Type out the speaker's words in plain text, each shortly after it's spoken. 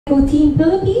Team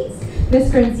Philippines,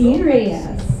 Miss Francine Reyes.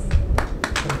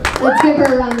 Let's give her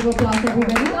a round of applause,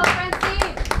 everybody. Go,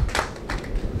 Francine!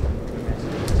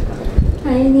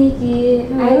 Hi, Nikki.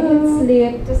 Hello. I didn't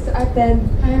sleep just to attend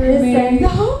this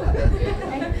send-off.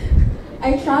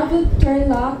 I traveled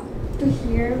Turlock to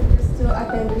here just to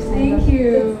attend your send-off. Thank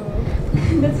you.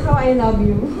 That's how I love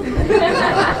you.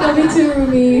 Love you too,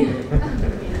 Rumi.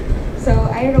 So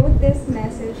I wrote this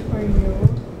message for you.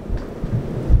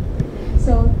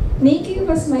 So Nikki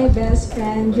was my best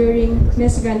friend during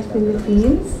Miss Grand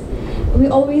Philippines. We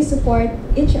always support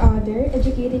each other,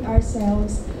 educating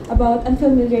ourselves about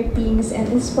unfamiliar things and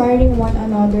inspiring one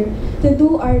another to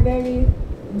do our very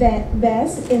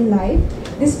best in life.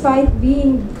 Despite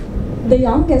being the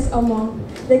youngest among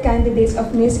the candidates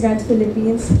of Miss Grand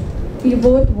Philippines, we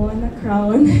both won a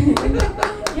crown.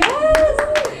 Yes!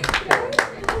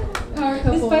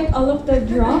 Despite all of the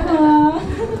drama.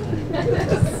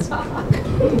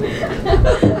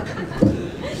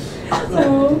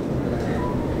 So,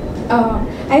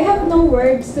 I have no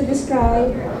words to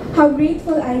describe how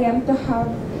grateful I am to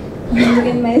have you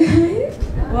in my life.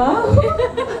 Wow!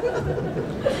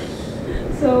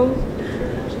 So,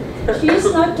 she is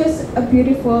not just a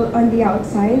beautiful on the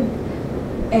outside,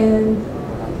 and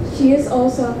she is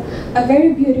also a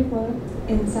very beautiful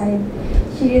inside.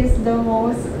 She is the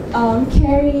most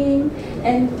caring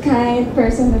and kind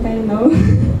person that I know.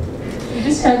 You're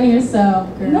describing yourself,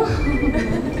 girl. No.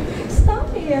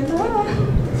 Stop it.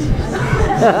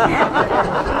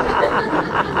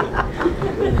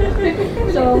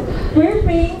 So, we're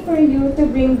praying for you to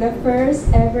bring the first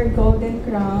ever golden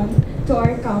crown to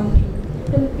our country.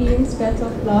 Philippines, best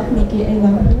of luck, Nikki. I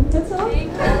love you. That's all.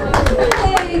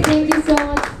 Hey, thank you so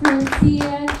much,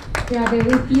 Francine. Yeah, we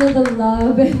feel the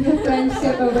love and the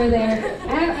friendship over there.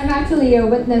 I'm actually a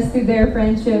witness to their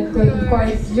friendship, of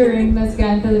course, during Miss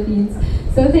Grand Philippines.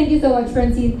 So thank you so much,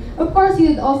 Francine. Of course, we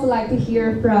would also like to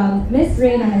hear from Miss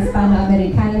Reina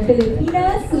Hispanoamericana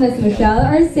Filipinas, Miss Michelle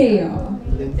Arceo.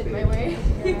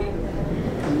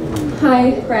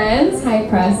 Hi friends, hi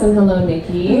press, and hello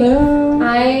Nikki. Hello.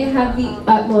 I have the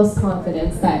utmost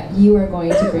confidence that you are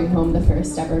going to bring home the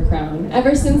first ever crown.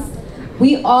 Ever since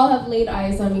we all have laid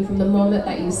eyes on you from the moment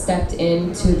that you stepped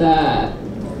into the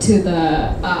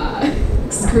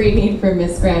screening for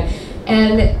Miss Grand,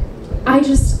 and I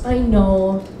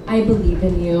believe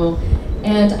in you,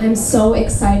 and I'm so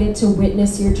excited to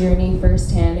witness your journey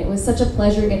firsthand. It was such a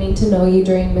pleasure getting to know you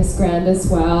during Miss Grand as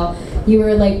well. You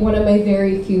were like one of my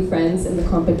very few friends in the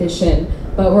competition,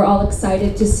 but we're all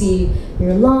excited to see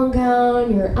your long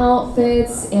gown, your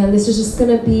outfits, and this is just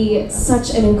gonna be such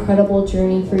an incredible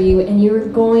journey for you, and you're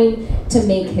going to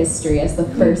make history as the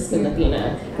first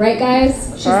Filipina. Right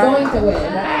guys? She's going to win.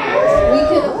 We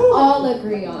can all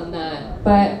agree on that,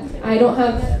 but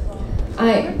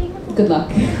good luck.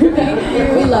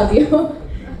 We love you.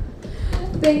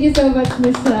 Thank you so much,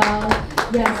 Michelle.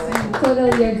 Yes, I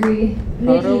totally agree.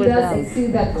 Nikki does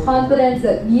exude that confidence,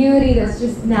 that beauty that's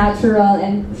just natural,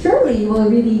 and surely will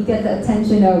really get the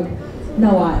attention of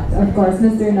Nawat, of course,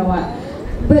 Mr. Nawat.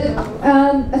 But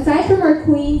aside from our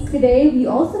queens today, we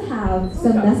also have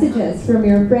some messages from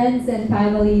your friends and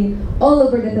family all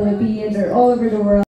over the Philippines or all over the world.